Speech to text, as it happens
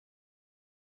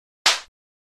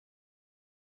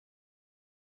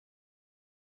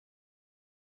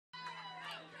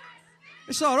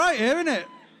It's all right here, isn't it?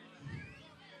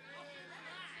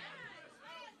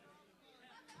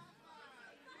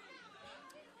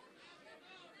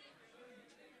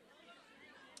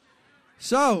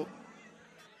 So,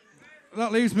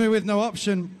 that leaves me with no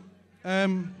option.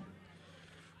 I'm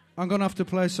going to have to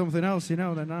play something else, you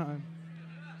know, then, aren't I?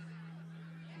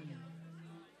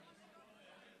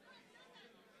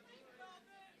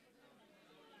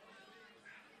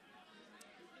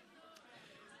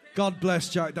 God bless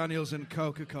Jack Daniels and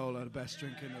Coca-Cola, the best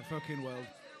drink in the fucking world.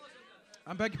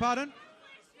 I beg your pardon?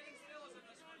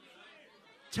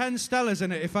 10 Stellas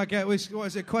in it, if I get, what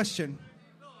is it, question?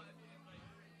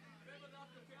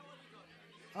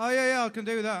 Oh, yeah, I can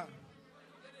do that.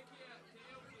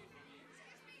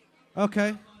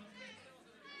 Okay.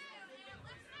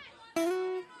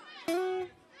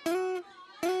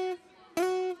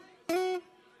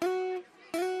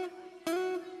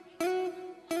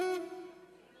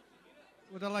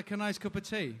 Would I like a nice cup of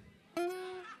tea?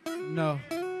 No.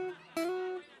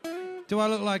 Do I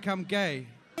look like I'm gay?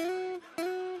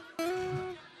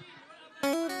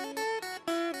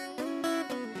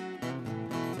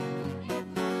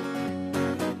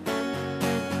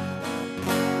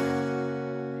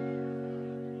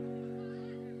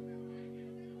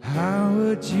 How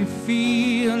would you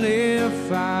feel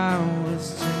if I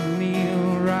was to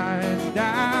kneel right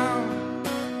down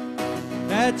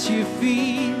at your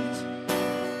feet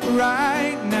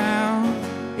right now?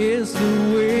 Is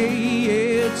the way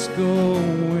it's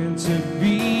going to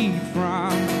be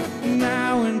from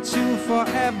now until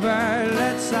forever.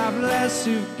 Let's have less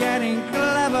of getting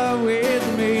clever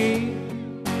with me.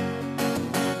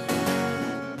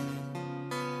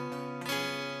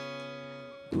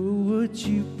 Would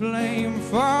you blame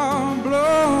for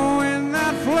blowing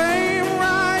that flame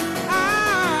right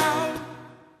out?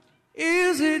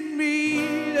 Is it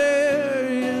me? There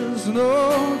is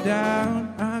no doubt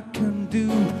I can do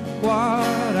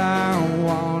what I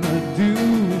want to do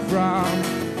from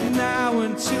now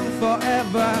until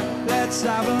forever. Let's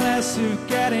have less of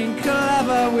getting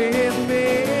clever with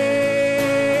me.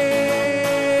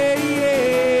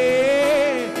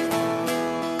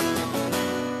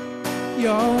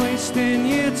 You're wasting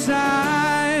your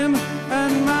time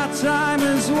and my time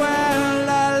as well.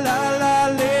 La la la,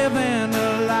 living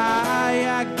a lie.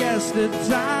 I guess the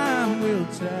time will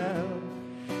tell.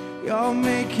 You're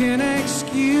making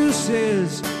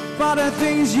excuses for the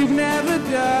things you've never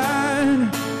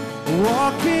done.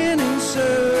 Walking in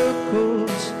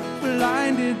circles,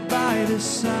 blinded by the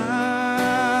sun.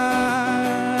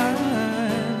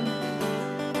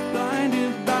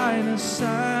 Blinded by the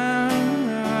sun.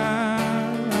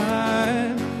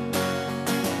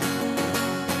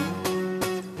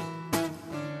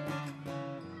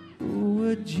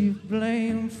 Would you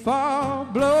blame for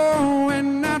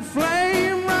blowing that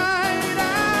flame right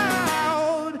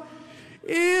out?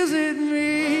 Is it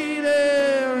me?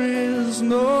 There is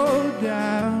no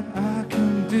doubt I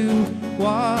can do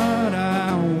what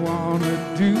I want to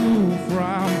do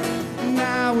from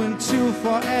now until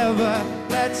forever.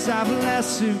 Let's have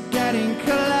less of getting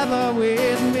clever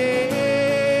with me.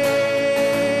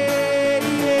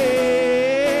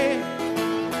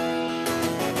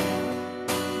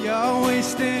 You're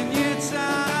wasting your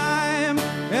time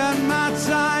and my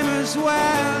time as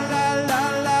well. La la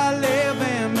la,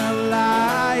 living a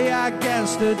lie. I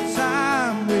guess the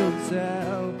time will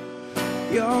tell.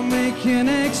 You're making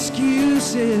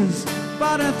excuses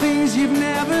for the things you've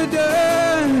never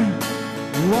done.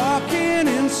 Walking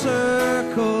in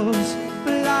circles,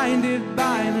 blinded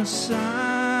by the sun.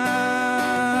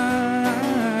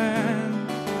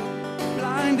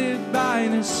 Blinded by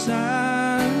the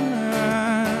sun.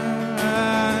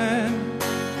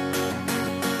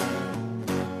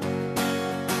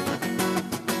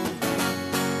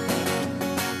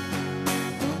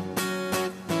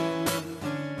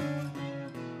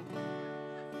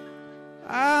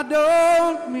 I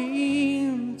don't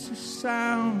mean to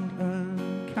sound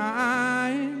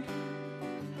unkind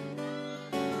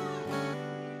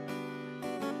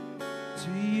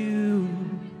to you.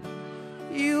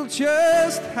 You'll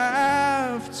just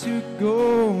have to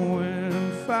go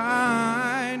and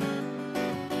find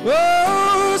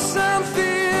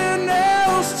something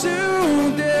else to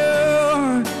do.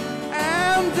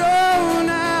 And don't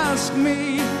ask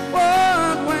me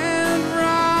what went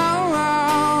wrong.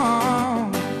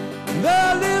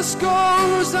 The list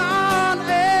goes on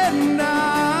and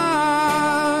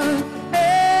on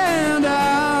and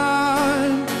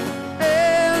on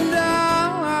and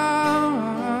on.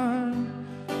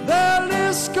 The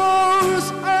list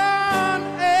goes on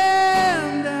and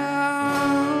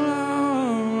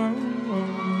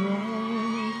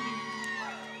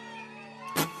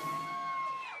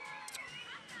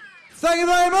you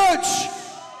very much.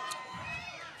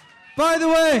 By the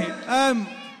way,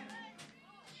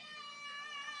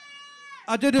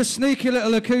 I did a sneaky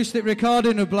little acoustic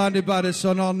recording of Blinded by the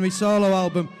Sun on my solo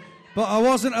album, but I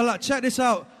wasn't allowed, check this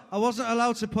out, I wasn't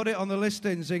allowed to put it on the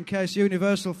listings in case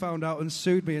Universal found out and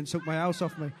sued me and took my house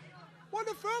off me. What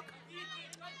the fuck?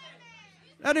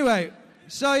 Anyway,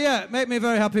 so yeah, make me a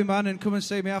very happy man and come and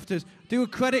see me afterwards. Do a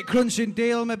credit crunching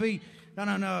deal, maybe, I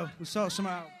don't know, we'll sort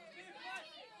something out.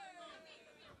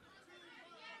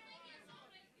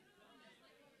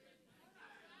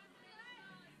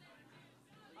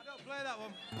 I don't play that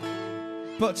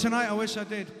one. But tonight I wish I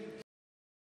did.